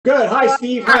Good. Hi,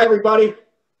 Steve. Hi, everybody.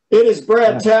 It is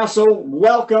Brad Tassell.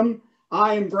 Welcome.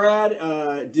 I am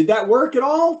Brad. Did that work at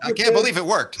all? I can't believe it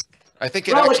worked. I think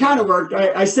it it kind of worked.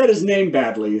 I said his name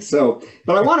badly.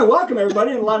 But I want to welcome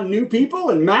everybody and a lot of new people.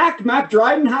 And Mac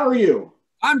Dryden, how are you?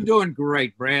 I'm doing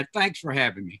great, Brad. Thanks for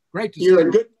having me. Great to see you. You're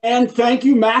a good man. Thank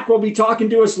you. Mac will be talking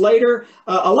to us later,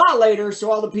 a lot later,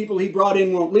 so all the people he brought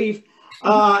in won't leave.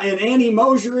 And Annie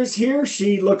Mosier is here.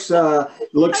 She looks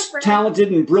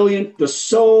talented and brilliant. The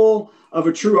soul of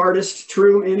a true artist.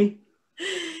 True, Annie?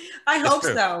 I hope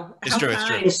so. It's true.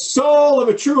 The soul of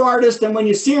a true artist. And when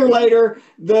you see her later,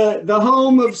 the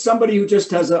home of somebody who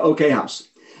just has an okay house.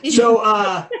 So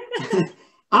I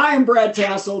am Brad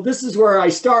Tassell. This is where I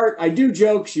start. I do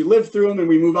jokes. You live through them and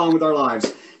we move on with our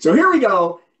lives. So here we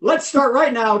go. Let's start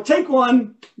right now. Take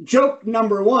one. Joke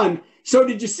number one. So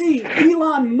did you see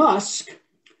Elon Musk,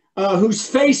 whose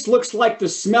face looks like the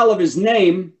smell of his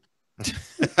name,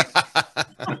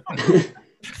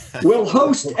 will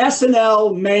host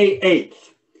SNL May 8th.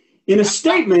 In a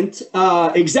statement,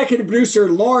 executive producer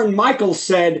Lorne Michaels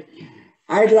said,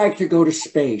 "I'd like to go to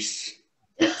space."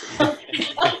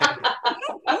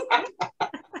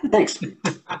 Thanks.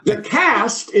 The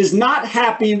cast is not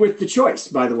happy with the choice,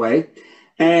 by the way.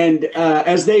 And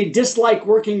as they dislike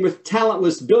working with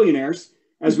talentless billionaires,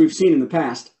 as we've seen in the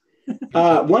past,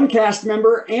 one cast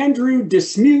member, Andrew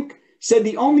Dismuke, said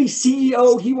the only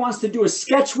CEO he wants to do a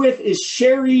sketch with is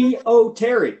Sherry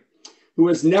O'Terry, who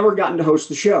has never gotten to host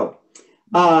the show.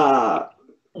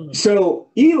 So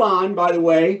Elon, by the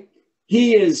way,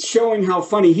 he is showing how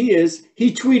funny he is.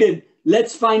 He tweeted,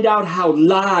 "Let's find out how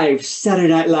live Saturday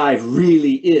Night Live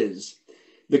really is."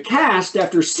 The cast,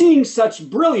 after seeing such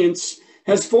brilliance,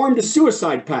 has formed a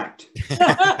suicide pact.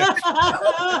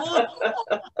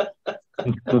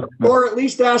 Or at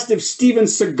least asked if Steven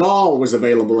Seagal was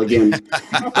available again.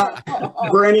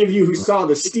 For any of you who saw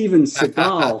the Steven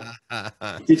Seagal.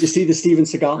 Did you see the Steven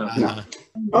Seagal? No.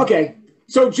 Okay.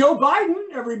 So Joe Biden,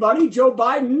 everybody, Joe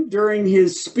Biden, during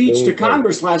his speech to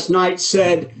Congress last night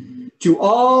said, "To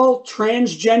all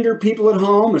transgender people at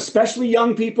home, especially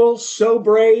young people, so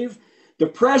brave, the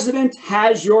president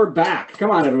has your back." Come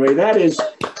on, everybody. That has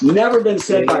never been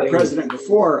said by a president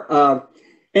before.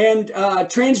 And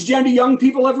transgender young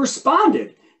people have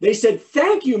responded. They said,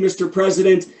 "Thank you, Mr.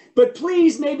 President, but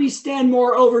please maybe stand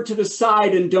more over to the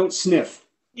side and don't sniff."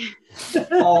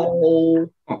 Oh.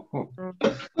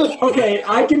 Okay,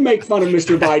 I can make fun of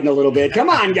Mr. Biden a little bit. Come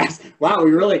on, guys. Wow,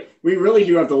 we really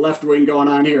do have the left wing going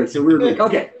on here. It's a weird week.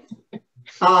 Okay.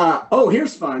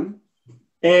 Here's fun.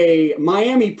 A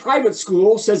Miami private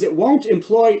school says it won't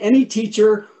employ any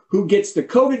teacher who gets the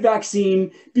COVID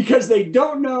vaccine because they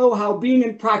don't know how being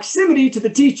in proximity to the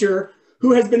teacher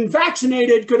who has been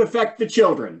vaccinated could affect the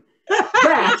children.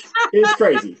 That is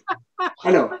crazy.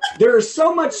 I know. There is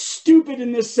so much stupid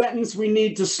in this sentence, we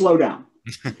need to slow down.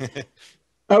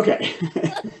 Okay.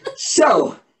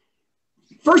 So,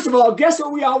 first of all, guess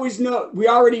what we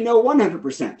already know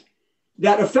 100%?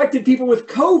 That affected people with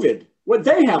COVID, what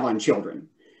they have on children.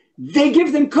 They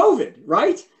give them COVID,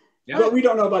 right? Yeah. But we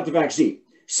don't know about the vaccine.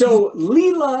 So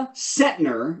Leila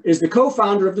Setner is the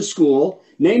co-founder of the school,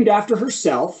 named after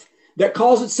herself, that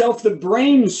calls itself the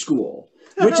Brain School,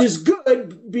 which is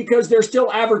good because they're still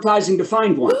advertising to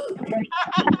find one.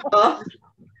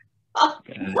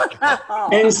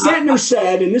 And Setner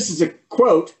said, and this is a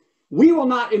quote, "We will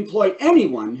not employ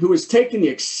anyone who has taken the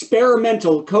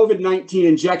experimental COVID-19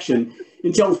 injection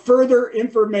until further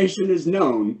information is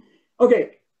known."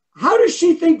 Okay. How does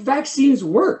she think vaccines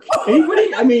work?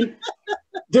 Anybody? I mean,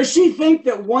 does she think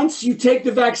that once you take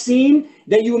the vaccine,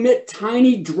 that you emit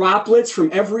tiny droplets from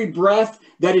every breath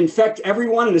that infect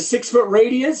everyone in a 6-foot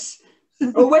radius?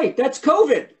 Oh, wait, that's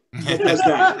COVID that does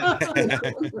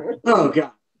that. Oh,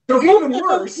 God. So even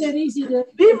worse. It's easy to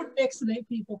vaccinate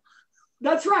people.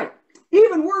 That's right.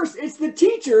 Even worse, it's the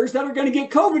teachers that are going to get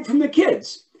COVID from the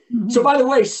kids. Mm-hmm. So, by the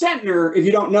way, Setner, if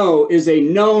you don't know, is a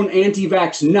known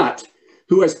anti-vax nut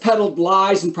who has peddled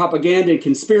lies and propaganda and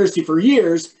conspiracy for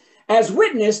years, as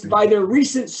witnessed by their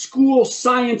recent school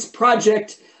science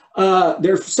project,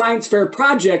 their science fair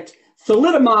project,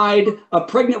 thalidomide, a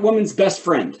pregnant woman's best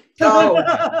friend.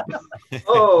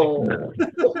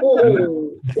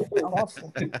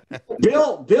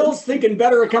 Bill's thinking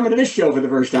better of coming to this show for the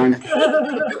first time.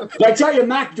 Did I tell you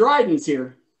Mac Dryden's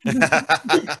here?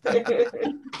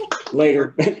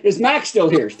 Later. Is Mac still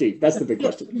here, Steve? That's the big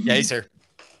question. Yeah, he's here.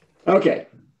 Okay.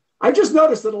 I just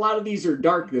noticed that a lot of these are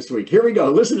dark this week. Here we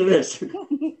go. Listen to this.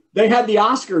 They had the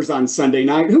Oscars on Sunday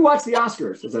night. Who watched the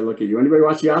Oscars? As I look at you, anybody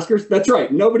watch the Oscars? That's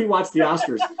right. Nobody watched the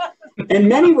Oscars. And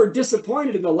many were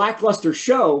disappointed in the lackluster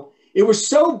show. It was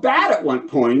so bad at one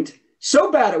point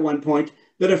So bad at one point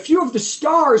that a few of the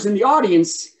stars in the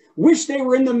audience wish they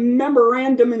were in the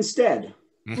memorandum instead.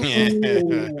 See,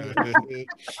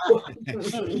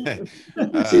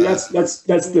 that's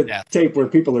the tape where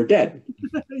people are dead.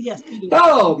 Yes.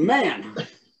 Oh, man.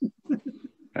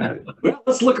 Well,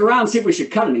 let's look around and see if we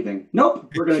should cut anything.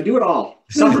 Nope, we're going to do it all.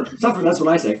 Suffer, that's what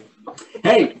I say.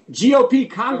 Hey,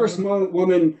 GOP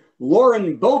Congresswoman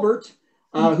Lauren Boebert,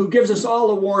 who gives us all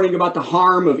a warning about the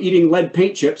harm of eating lead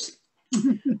paint chips.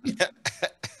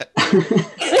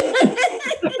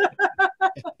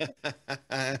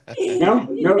 No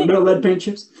lead paint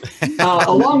chips.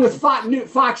 Along with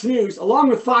Fox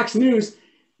News,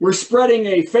 we're spreading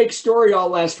a fake story all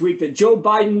last week that Joe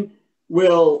Biden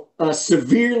will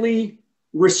severely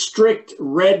restrict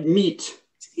red meat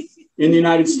in the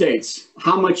United States.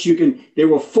 How much they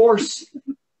will force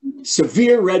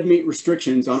severe red meat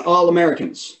restrictions on all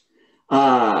Americans.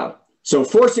 So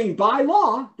forcing by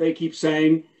law, they keep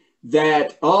saying,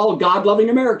 that all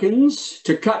God-loving Americans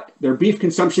to cut their beef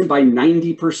consumption by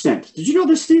 90%. Did you know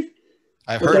this, Steve?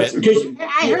 I've heard it.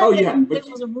 I heard it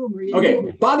was a rumor.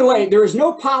 Okay, by the way, there is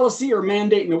no policy or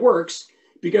mandate in the works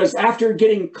because after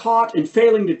getting caught and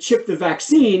failing to chip the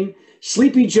vaccine,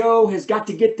 Sleepy Joe has got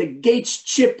to get the Gates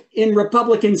chip in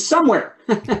Republicans somewhere.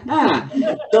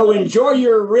 So enjoy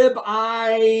your rib.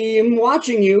 I'm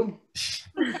watching you.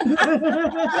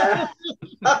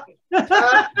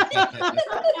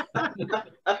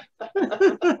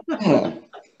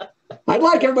 I'd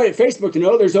like everybody at Facebook to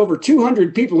know there's over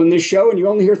 200 people in this show and you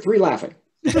only hear 3 laughing.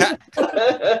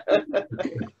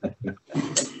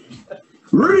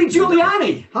 Rudy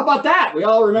Giuliani, how about that? We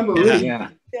all remember Rudy. Yeah.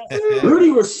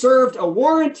 Rudy was served a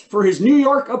warrant for his New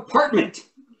York apartment,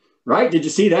 right? Did you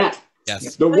see that?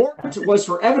 Yes. The warrant was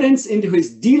for evidence into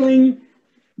his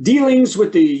dealings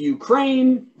with the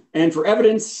Ukraine and for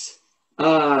evidence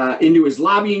into his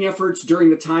lobbying efforts during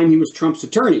the time he was Trump's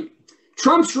attorney.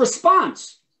 Trump's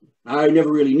response, I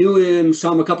never really knew him,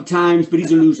 saw him a couple times, but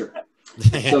he's a loser.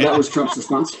 So that was Trump's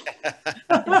response.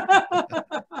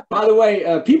 By the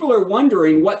way, people are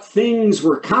wondering what things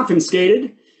were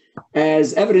confiscated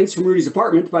as evidence from Rudy's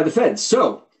apartment by the feds.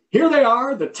 So here they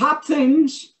are, the top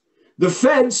things the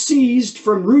feds seized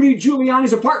from Rudy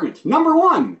Giuliani's apartment. Number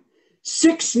 1,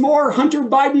 6 more Hunter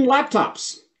Biden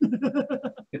laptops.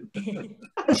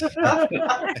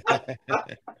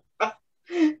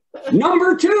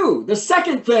 Number 2, the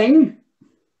second thing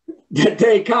that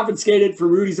they confiscated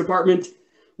from Rudy's apartment,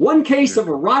 1 case of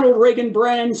a Ronald Reagan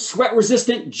brand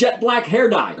sweat-resistant jet black hair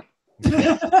dye.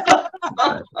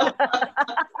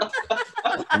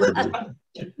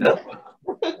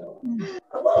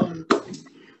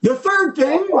 The third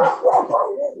thing,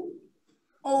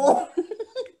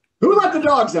 who let the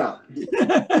dogs out?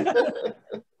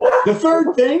 The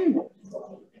third thing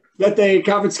that they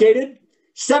confiscated,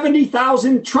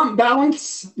 70,000 Trump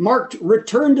ballots marked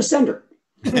return to sender.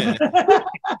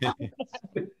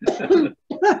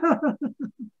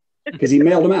 Because he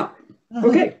mailed them out.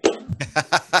 Okay.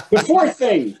 The fourth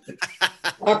thing,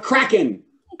 a kraken.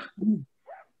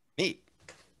 Neat.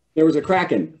 There was a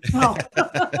kraken. Oh.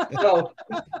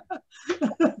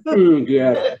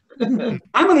 Yeah.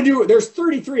 I'm going to do it. There's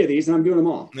 33 of these, and I'm doing them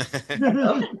all.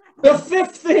 The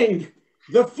fifth thing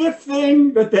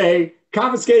that they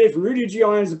confiscated from Rudy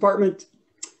Giuliani's apartment,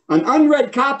 an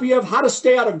unread copy of How to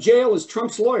Stay Out of Jail as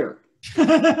Trump's Lawyer.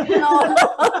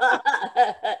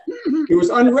 It was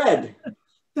unread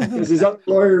because his other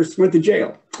lawyers went to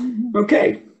jail.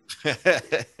 Okay.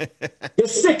 The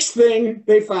sixth thing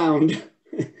they found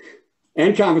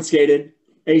and confiscated,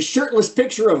 a shirtless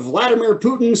picture of Vladimir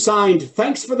Putin signed,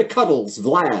 "Thanks for the cuddles,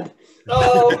 Vlad."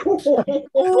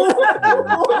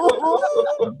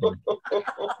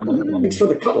 Thanks for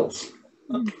the cuddles.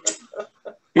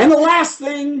 And the last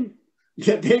thing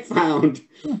that they found,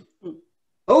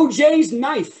 OJ's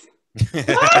knife.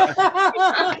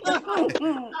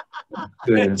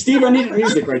 Steve, I needed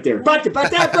music right there.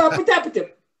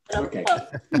 Okay.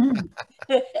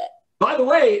 By the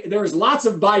way, there's lots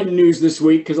of Biden news this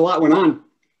week because a lot went on.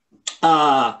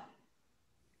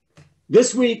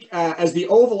 This week, as the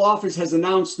Oval Office has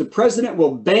announced, the president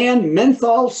will ban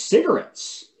menthol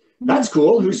cigarettes. That's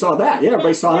cool. Who saw that? Yeah,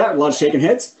 everybody saw that. A lot of shaking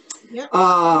heads. Yep.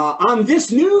 On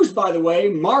this news, by the way,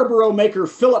 Marlboro maker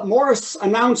Philip Morris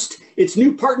announced its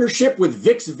new partnership with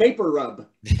Vicks Vapor Rub.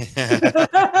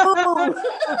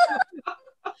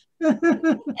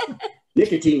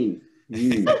 Nicotine.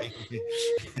 That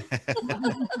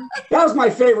was my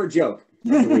favorite joke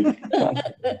of the week.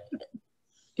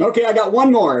 Okay, I got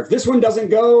one more. If this one doesn't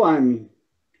go, I'm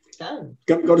going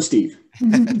to go to Steve.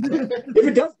 If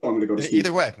it does go, I'm going to go to Steve.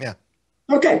 Either way, yeah.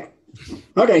 Okay,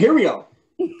 here we go.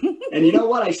 And you know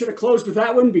what? I should have closed with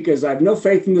that one because I have no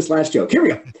faith in this last joke. Here we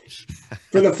go.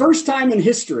 For the first time in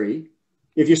history,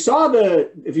 if you saw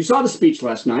the speech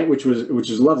last night, which was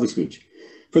a lovely speech,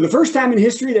 for the first time in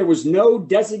history, there was no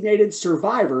designated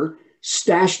survivor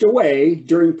stashed away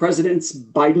during President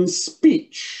Biden's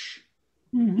speech.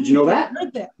 Did you know that? I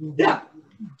heard that.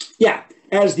 Yeah.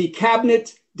 As the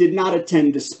cabinet did not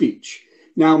attend the speech.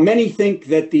 Now, many think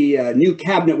that the new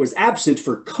cabinet was absent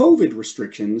for COVID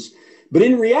restrictions, but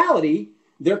in reality,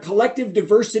 their collective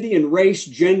diversity in race,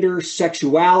 gender,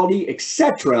 sexuality,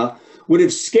 etc., would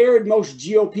have scared most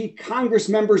GOP Congress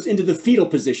members into the fetal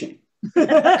position.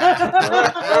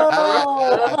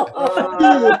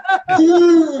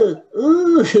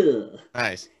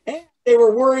 Nice. And they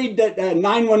were worried that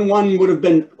 911 would have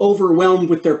been overwhelmed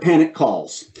with their panic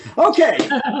calls. Okay.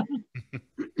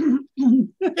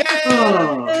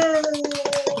 Oh.